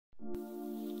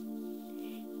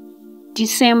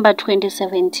December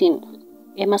 2017,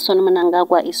 Emmerson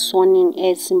Mnangagwa is sworn in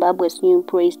as Zimbabwe's new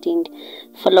president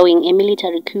following a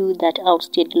military coup that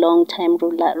ousted long-time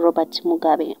ruler Robert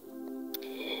Mugabe.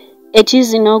 At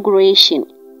his inauguration,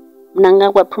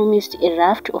 Mnangagwa promised a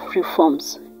raft of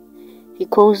reforms. He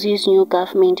calls his new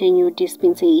government a new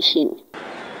dispensation.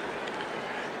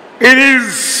 It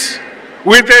is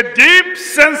with a deep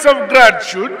sense of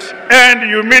gratitude and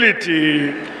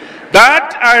humility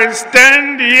that I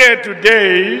stand here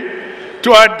today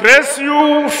to address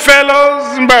you fellow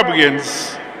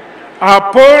Zimbabweans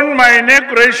upon my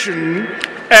inauguration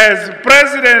as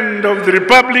President of the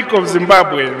Republic of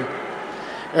Zimbabwe,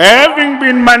 having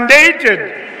been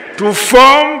mandated to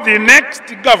form the next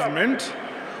government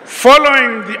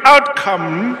following the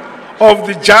outcome of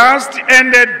the just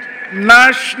ended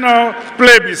national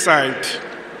plebiscite.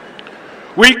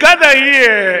 We gather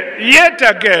here yet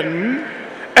again,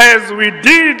 as we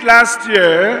did last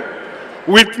year,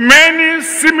 with many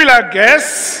similar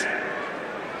guests.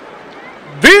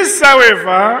 This,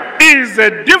 however, is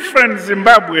a different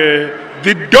Zimbabwe,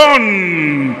 the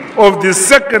dawn of the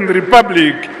Second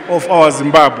Republic of our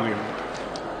Zimbabwe.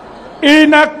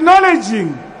 In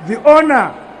acknowledging the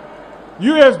honor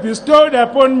you have bestowed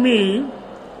upon me,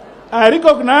 I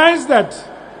recognize that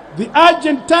the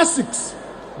urgent tasks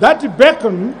that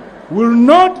beckon will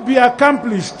not be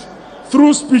accomplished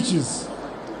through speeches.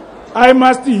 I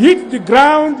must hit the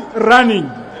ground running.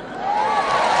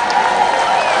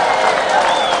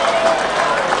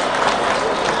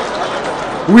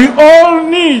 We all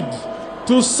need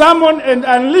to summon and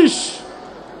unleash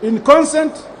in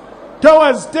consent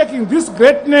towards taking this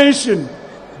great nation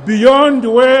beyond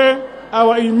where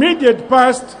our immediate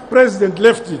past president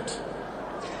left it.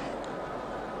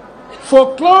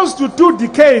 For close to 2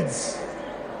 decades,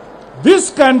 this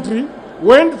country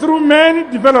went through many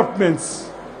developments.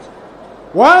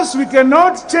 Once we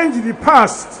cannot change the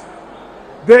past,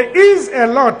 there is a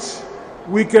lot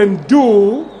we can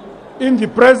do in the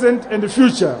present and the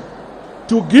future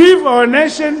to give our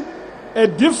nation a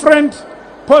different,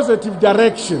 positive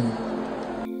direction.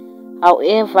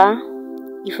 However,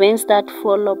 events that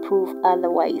follow prove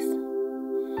otherwise.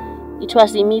 It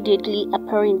was immediately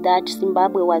apparent that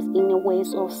Zimbabwe was in a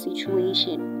worse-off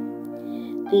situation.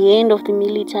 The end of the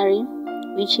military,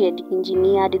 which had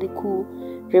engineered the coup,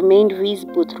 remained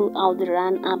visible throughout the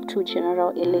run-up to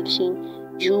general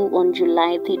election due on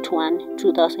July 31,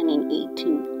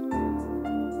 2018.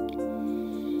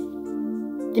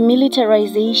 The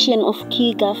militarization of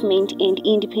key government and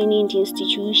independent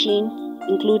institutions,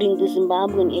 including the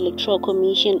Zimbabwean Electoral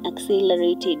Commission,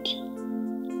 accelerated.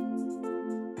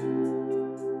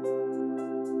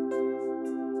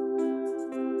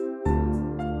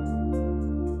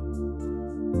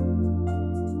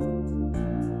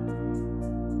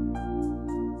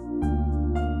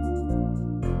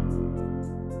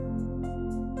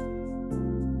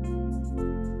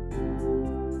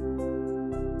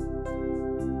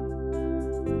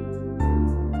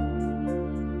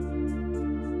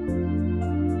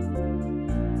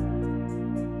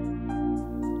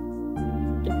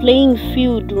 The playing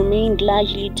field remained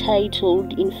largely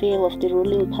titled in favor of the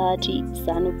ruling party,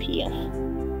 ZANU-PF.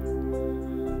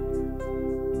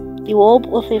 The hope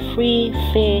of a free,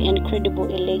 fair and credible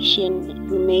election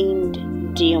remained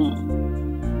dim.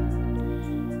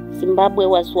 Zimbabwe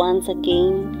was once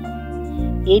again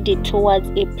headed towards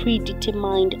a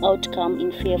predetermined outcome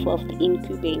in favor of the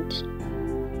incumbent.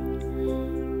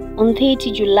 On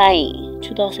 30 July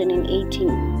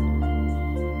 2018,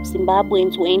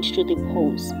 Zimbabweans went to the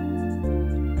polls.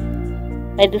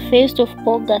 By the 1st of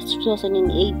August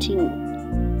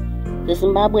 2018, the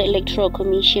Zimbabwe Electoral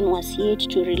Commission was yet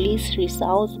to release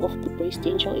results of the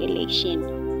presidential election.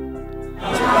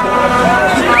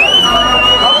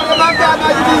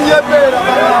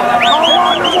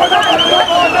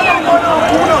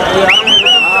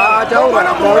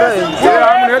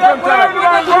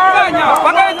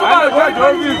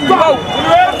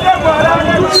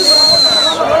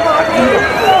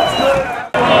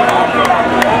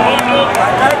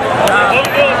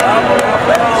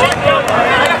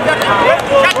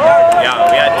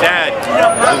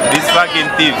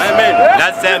 Thieves.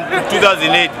 Last time,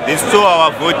 2008, they stole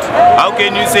our vote. How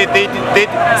can you say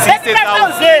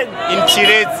 60,000 in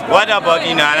Chirets? What about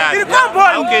in Harare?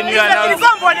 How can you announce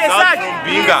results from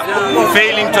Binga,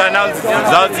 failing to announce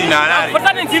results in Harare?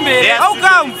 They are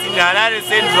students in Harare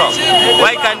Central.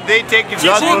 Why can't they take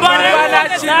results from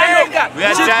Harare? We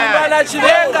are tired.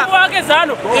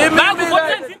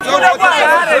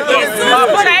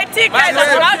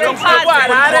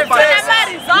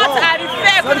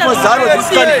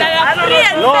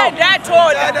 No.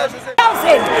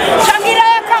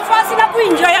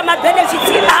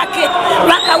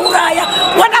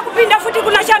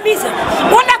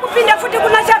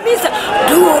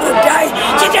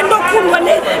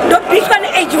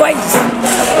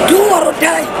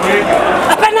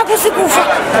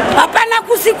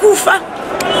 kufa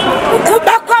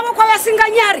kuba kwavo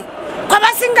kwavasinganyari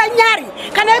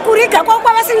kana ikuriga kwavo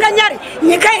kwavasinganyari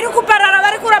nyika iri kuparara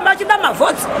vari kuramba vachiba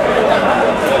mavhotsi.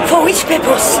 For which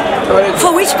purpose?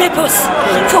 For which purpose?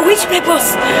 For which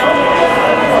purpose?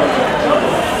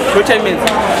 What time is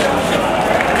it?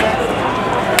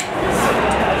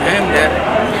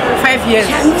 5 years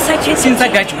since I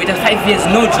graduated. 5 years,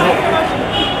 no job.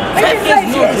 5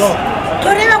 years, no job.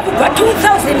 Toreva kuba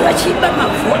 2000 vachiba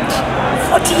mavhoti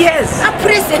 40 years. A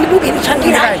president Mugabe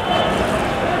changirai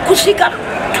kusvika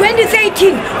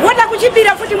 2013 wada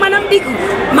kuchipira futi mwana mdiku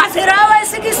mazera ava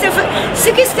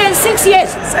 66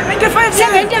 years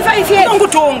 75 years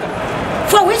Nongutonga.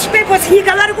 For which purpose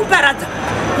nyika vari kuparadza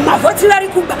mavhotsi vari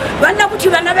kuba vanoda kuti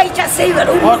vana vaicha sei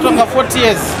vatonga 40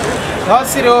 years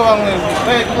vasiriwo vamwe.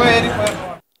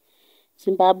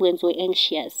 Zimbabweans were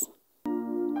anxious.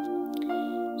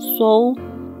 So,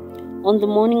 on the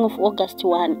morning of August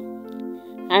 1,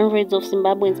 hundreds of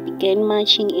Zimbabweans began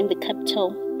marching in the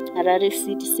capital, Harare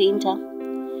city center.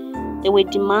 They were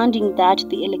demanding that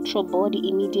the electoral body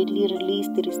immediately release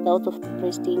the results of the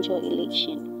presidential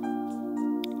election.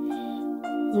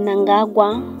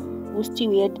 Mnangagwa, who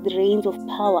still had the reins of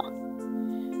power,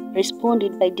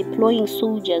 responded by deploying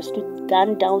soldiers to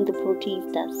gun down the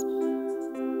protesters.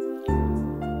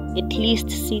 At least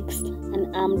 6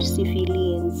 unarmed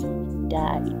civilians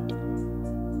died.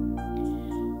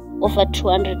 Over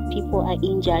 200 people are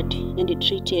injured and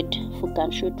treated for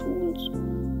gunshot wounds.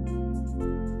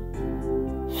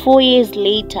 4 years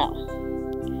later,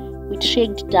 we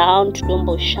trekked down to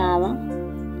Domboshava,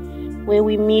 where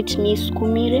we met Miss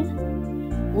Kumire,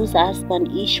 whose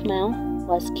husband Ishmael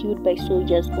was killed by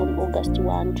soldiers on August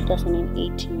 1,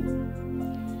 2018.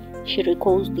 She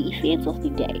recalls the events of the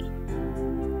day.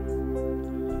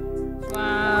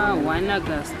 1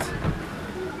 August.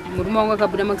 Murume wangu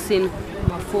akabuda makuseni,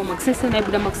 mafo makusesena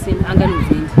aibuda makuseni anga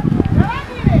novendi.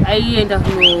 Aienda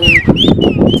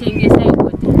kunotengesa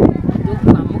iwote.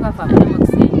 Ndokuvamuka vabuda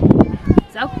makuseni.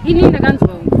 Ini ndakanzwa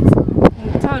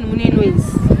mutauni mune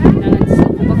noise.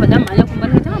 Ndangatisokumba padamhanya kumba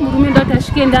ndikati murume ndati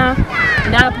asvike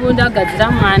ndapo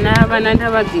ndagadzira mwana vana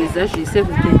ndavageza zvese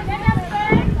everything.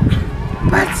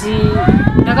 But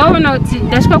ndakaona kuti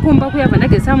ndasvika kumba kuya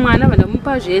vandagesa mwana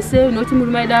vandamupa zvese noti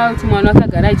murume aida kuti mwana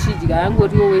akagara achidya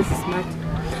angoriwo wese smart.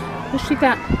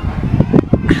 Kusvika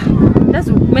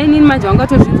ndazomainini manje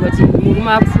vangatozvinzwa kuti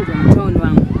murume apfurwa mutauni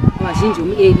wangu vazhinji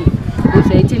mueri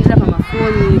zvaitendera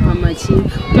pamafoni pamachini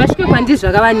kuti vasvike kwandiri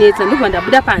zvakavanetsa ndobva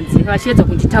ndabuda panze vachiedza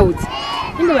kunditaudza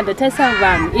ende vandatarisa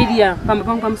vanhu area pamba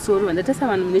pangu pamusoro vandatarisa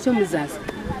vanhu nechemuzasi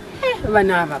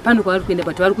vanhu ava pano kwavari kuenda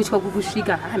but vari kutya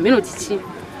kusvika mhenoti chii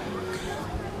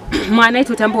mwana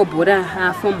aitotamba bhora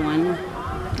form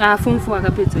 1 form 4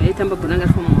 akapedzwa aitamba bhora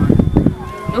ngati form 1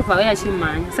 ndobva auya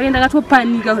achimhanya saka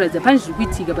ndakatopanika kuratidza pane zviri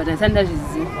kuitika but handisati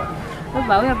ndazviziva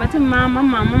ndobva auya bati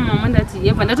mama ndati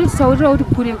yebva ndatotitaurira kuti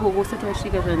kure ikoko usati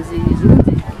wasvika zvanzi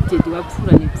zvinonzi dedhi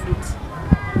wapfuura nepfuti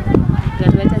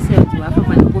ndati vaita sekuti wafa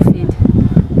pandikofenda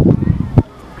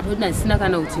ndoti handisina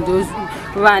kana kuti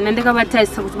vana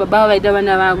ndakavatarisa kuti baba vaida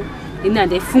vana vavo ini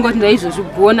handaifunga kuti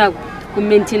ndaizozvigona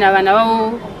kumaintaina vana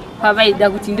vavo pavaida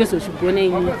kuti ndozozvigona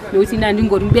ini nekuti ini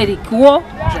handingori muberikiwo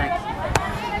zvake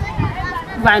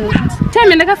vanhu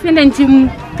time ndakafenda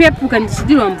ndichipepuka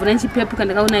ndichidirwa mvura ndichipepuka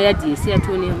ndakaona yadhi yese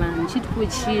yatone vanhu ndichiti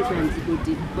kochii zvanzi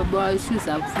kuti baba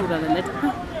washuza apfuura ndati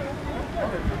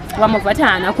vamwe vati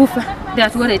haana kufa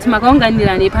ndati oreti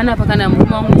makaunganirane panapa kana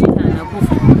murume wangu kuti haana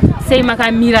kufa sei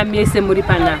makamira mese muri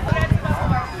panapa.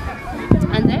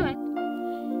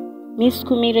 Miss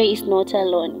Kumire is not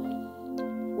alone.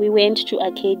 We went to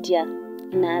Arcadia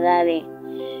in Harare,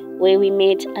 where we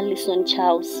met Alison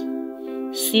Charles,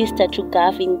 sister to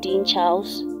Gavin Dean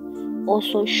Charles,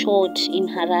 also shot in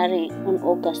Harare on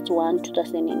August 1,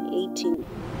 2018.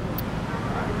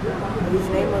 His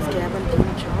name was Gavin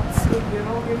Dean Charles. He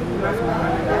was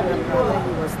my younger brother.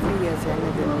 He was 3 years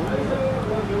younger than me.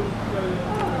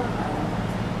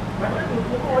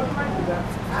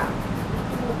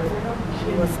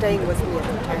 He was staying with me at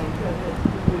the time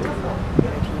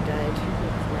that he died,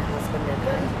 my husband and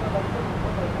I.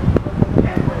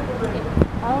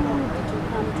 How long did you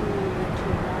come to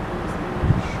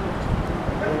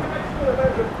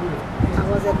I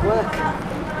was at work,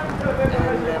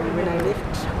 and when I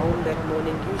left home that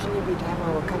morning, usually we'd have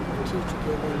our cup of tea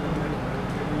together in the morning.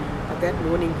 But that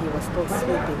morning he was still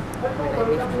sleeping when I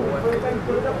left for work.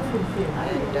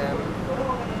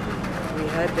 And we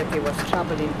heard that there was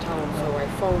trouble in town, so I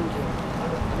phoned him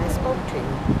and I spoke to him.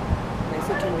 And I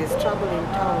said to him, there's trouble in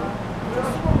town,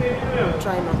 just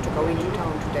try not to go into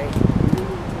town today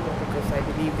because I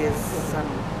believe there's some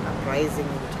uprising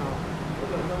in town.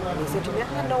 And he said to me,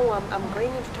 no, I'm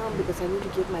going into town because I need to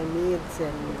get my meds,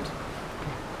 and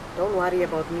don't worry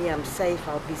about me, I'm safe,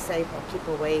 I'll be safe, I'll keep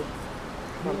away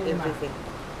from everything.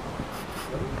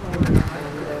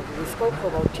 And we spoke for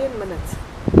about 10 minutes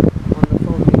on the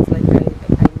phone. It's like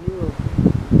I knew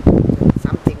that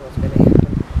something was going to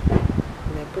happen.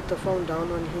 And I put the phone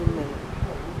down on him, and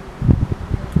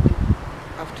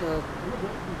after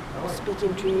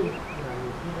speaking to him,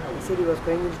 he said he was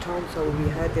going into town, so we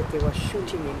heard that they were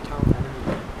shooting in town.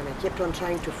 And I kept on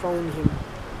trying to phone him,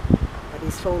 but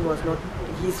his phone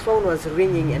was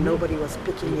ringing and nobody was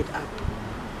picking it up.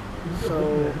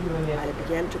 So I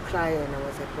began to cry, and I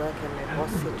was at work, and my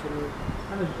boss said to me,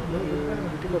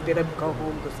 people better go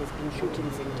home because there's been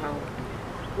shootings in town.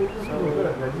 So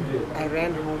I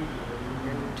ran home,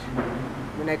 and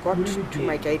when I got to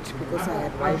my gate, because I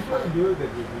had Wi-Fi,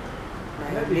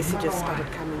 my messages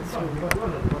started coming through on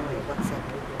my WhatsApp.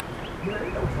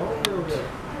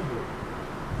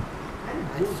 And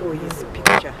I saw his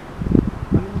picture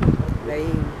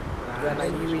laying where I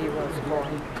knew he was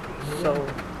gone. So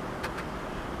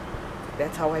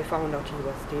that's how I found out he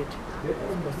was dead,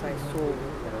 because I saw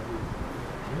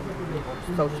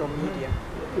on social media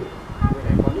when I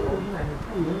got home.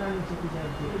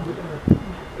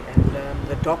 And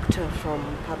the doctor from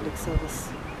public service,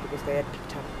 because they had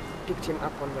picked him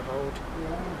up on the road,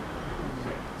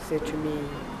 said to me,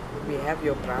 we have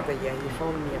your brother here. He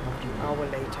phoned me about an hour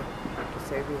later to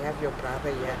say, we have your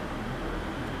brother here.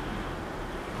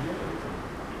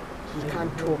 He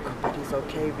can't talk, but he's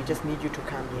okay. We just need you to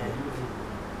come here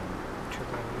to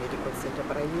the medical center.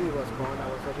 But I knew he was gone. I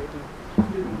was already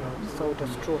so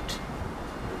distraught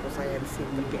because I had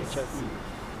seen the pictures.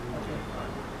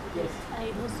 Yes,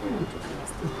 I also want to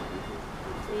understand.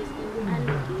 There is an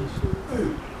allegation who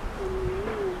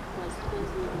was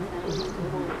causing violence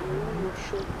or who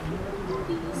shot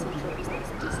in the Central Business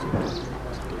District on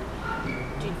that day.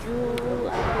 Did you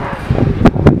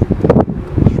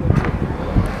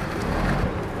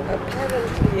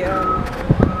apparently,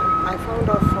 I found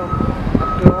out from a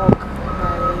blog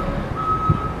by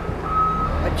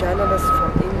a journalist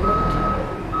from England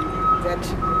that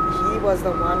he was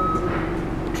the one who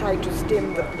tried to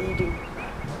stem the bleeding,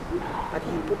 but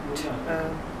he put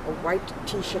a white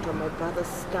t-shirt on my brother's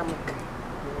stomach,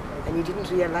 and he didn't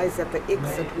realize that the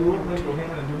exit wound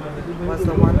was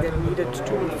the one that needed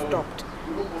to be stopped.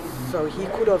 So he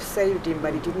could have saved him,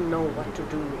 but he didn't know what to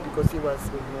do because he was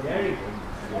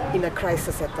in a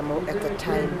crisis at the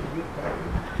time.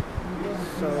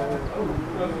 So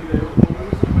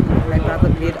my brother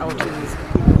bled out in his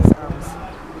arms,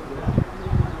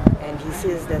 and he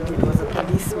says that it was a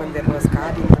policeman that was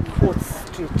guarding the 4th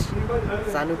Street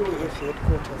ZANU-PF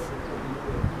headquarters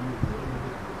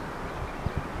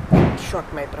and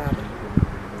shot my brother.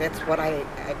 That's what I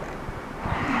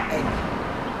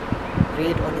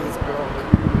read on his blog.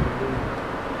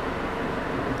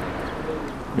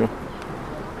 Yeah.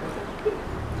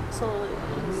 So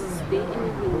is there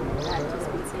anything that has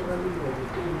been said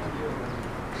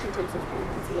in terms of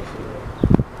compensation?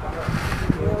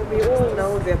 Well, we all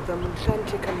know that the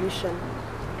Mshanti Commission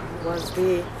was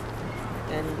there,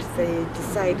 and they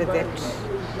decided that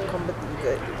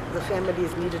the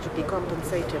families needed to be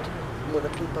compensated for the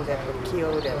people that were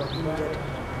killed and injured.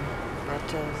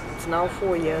 But it's now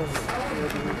 4 years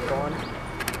we've been gone,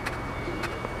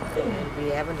 and we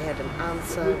haven't had an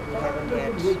answer. We haven't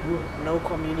had no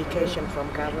communication from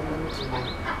government.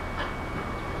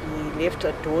 He left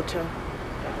a daughter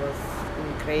that was in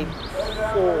grade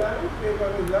 4.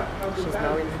 She's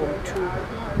now in Form 2.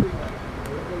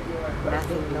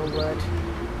 Nothing, no word,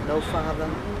 no father.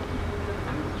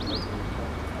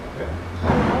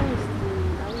 How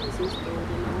is this story?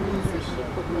 How is she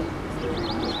coping?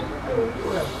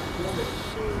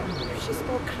 She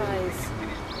still cries,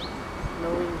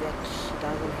 knowing that she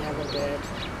doesn't have a dad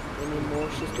anymore.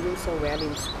 She's doing so well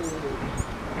in school.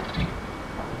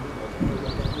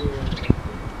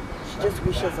 She just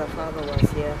wishes her father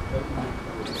was here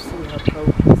to see her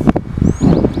progress.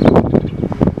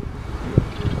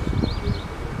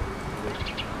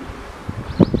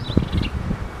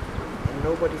 And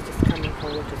nobody's just coming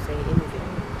forward to say anything.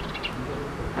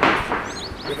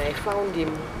 When I found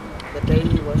him the day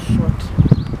he was shot,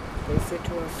 they said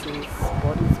to us his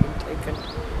body's been taken.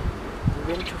 We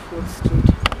went to 4th Street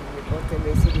and we got them.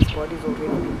 They said his body's already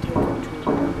been taken to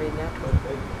Renato,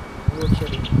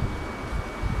 Rochery.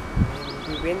 And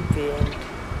we went there, and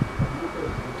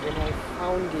when I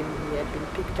found him, he had been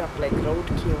picked up like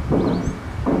roadkill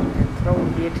and thrown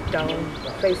head down,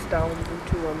 face down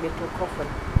into a metal coffin,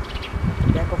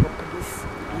 the back of a police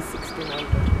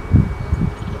B1600.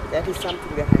 That is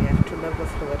something that I have to live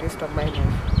with for the rest of my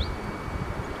life.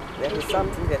 That is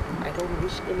something that I don't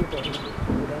wish anybody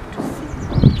would have to see.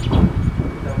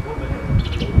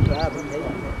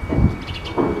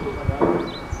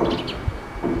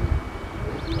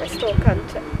 I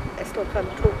still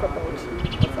can't talk about him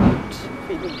without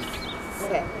feeling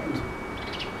sad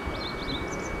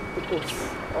because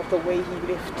of the way he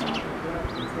left.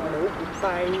 No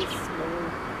goodbyes,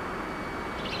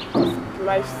 no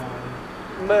life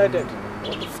murdered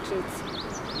on the streets.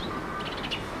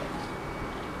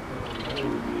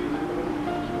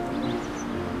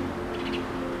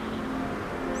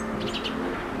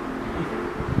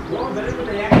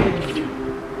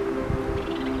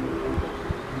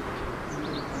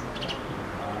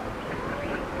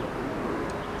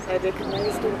 I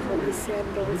recognized him from his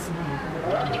sandals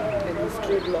and his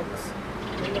dreadlocks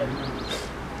and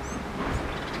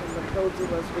the clothes he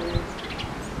was wearing.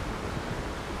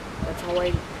 That's how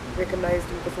I recognized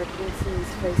him, because I couldn't see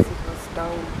his face, it was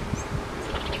down.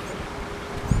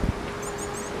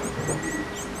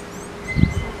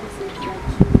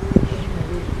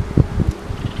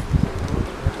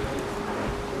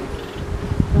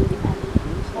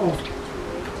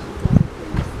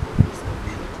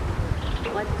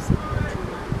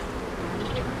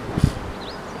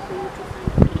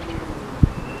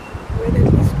 Well, at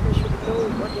least we should know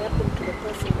what happened to the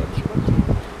person that shot him.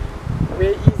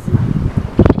 Very easy.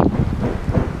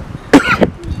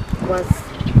 Was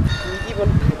he even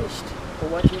punished for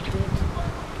what he did?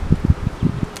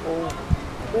 Or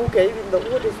who gave him the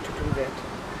orders to do that?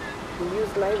 He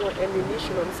used live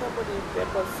ammunition on somebody that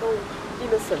was so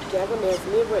innocent. Gavin has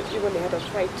never even had a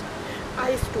fight.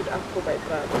 I stood up for my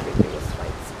brother when there was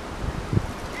fights.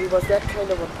 He was that kind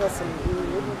of a person who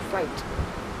wouldn't fight.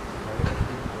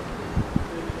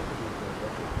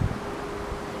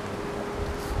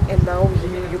 And now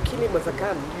you kill him with a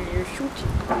gun, you shoot him.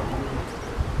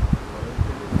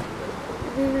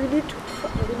 We need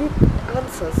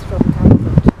answers from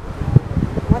government.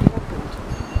 What happened?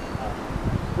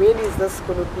 When is this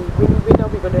going to be? When are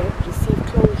we going to receive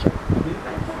closure?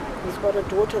 He's got a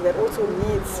daughter that also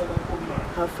needs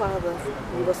her father.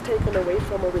 He was taken away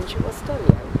from her when she was still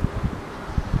young.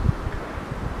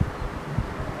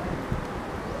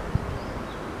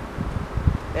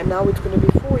 And now it's going to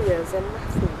be 4 years and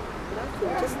nothing,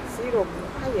 just zero,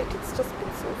 quiet. It's just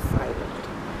been so silent.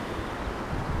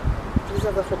 These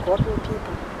are the forgotten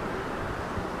people.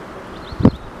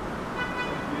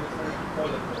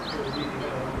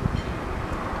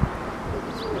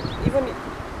 Even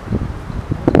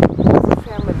as a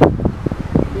family,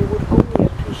 we would only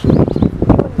appreciate it.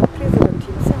 Even the president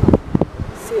himself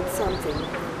said something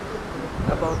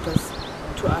about us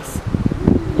to us.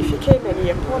 If he came and he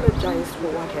apologized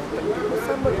for what happened, because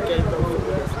somebody gave those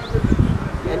orders,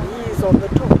 and he is on the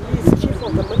top, he is chief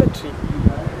of the military.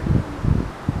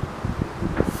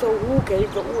 So who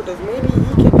gave the orders? Maybe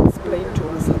he can explain to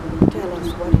us and tell us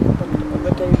what happened on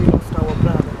the day we lost our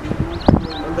brother,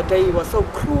 on the day he was so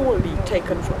cruelly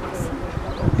taken from us.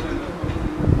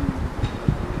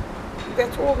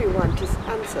 That's all we want, is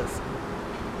answers.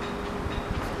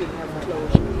 We have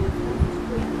closure.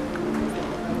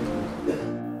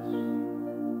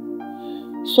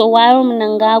 So while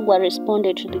Mnangagwa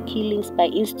responded to the killings by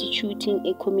instituting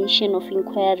a commission of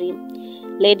inquiry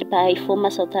led by former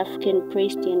South African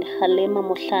President Kgalema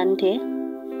Motlanthe,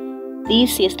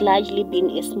 this has largely been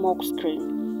a smokescreen.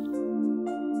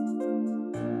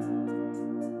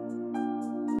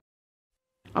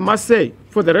 I must say,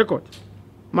 for the record,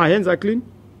 my hands are clean.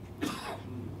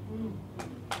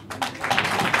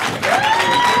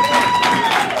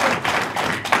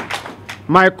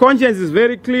 My conscience is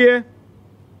very clear.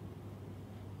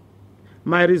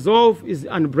 My resolve is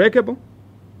unbreakable.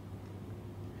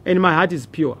 And my heart is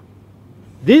pure.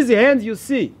 These hands you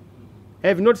see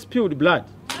have not spilled blood.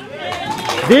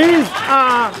 These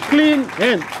are clean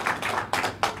hands.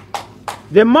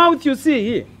 The mouth you see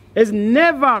here has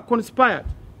never conspired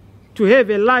to have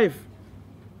a life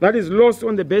that is lost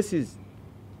on the basis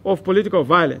of political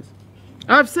violence.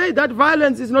 I've said that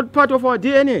violence is not part of our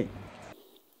DNA.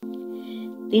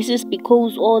 This is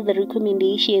because all the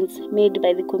recommendations made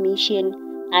by the Commission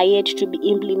are yet to be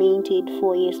implemented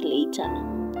 4 years later.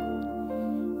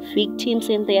 Victims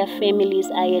and their families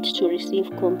are yet to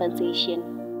receive compensation,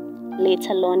 let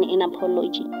alone an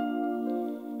apology.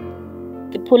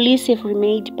 The police have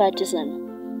remained partisan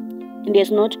and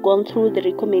has not gone through the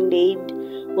recommended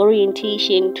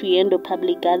orientation to end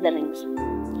public gatherings.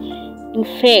 In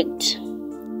fact,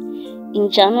 in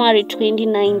January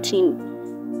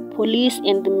 2019, police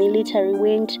and the military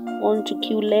went on to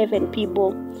kill 11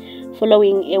 people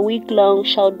following a week-long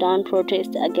shutdown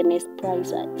protest against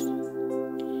price hikes.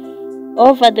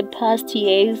 Over the past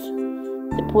years,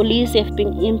 the police have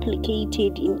been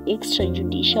implicated in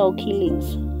extrajudicial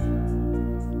killings.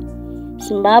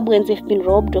 Zimbabweans have been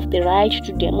robbed of the right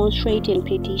to demonstrate and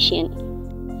petition.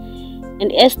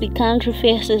 And as the country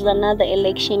faces another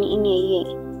election in a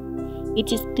year,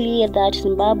 it is clear that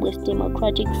Zimbabwe's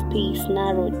democratic space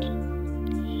narrowed.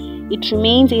 It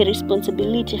remains a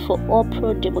responsibility for all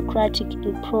pro-democratic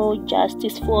and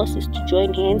pro-justice forces to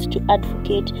join hands to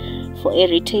advocate for a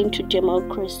return to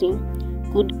democracy,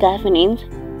 good governance,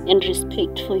 and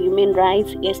respect for human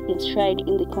rights as enshrined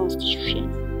in the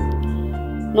Constitution.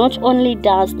 Not only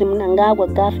does the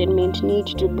Mnangagwa government need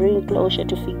to bring closure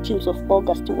to victims of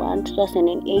August 1,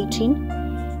 2018,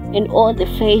 and all the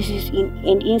phases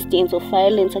and instances of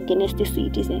violence against the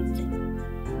citizens,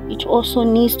 it also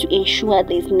needs to ensure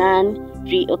there is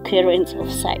non-reoccurrence of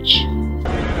such.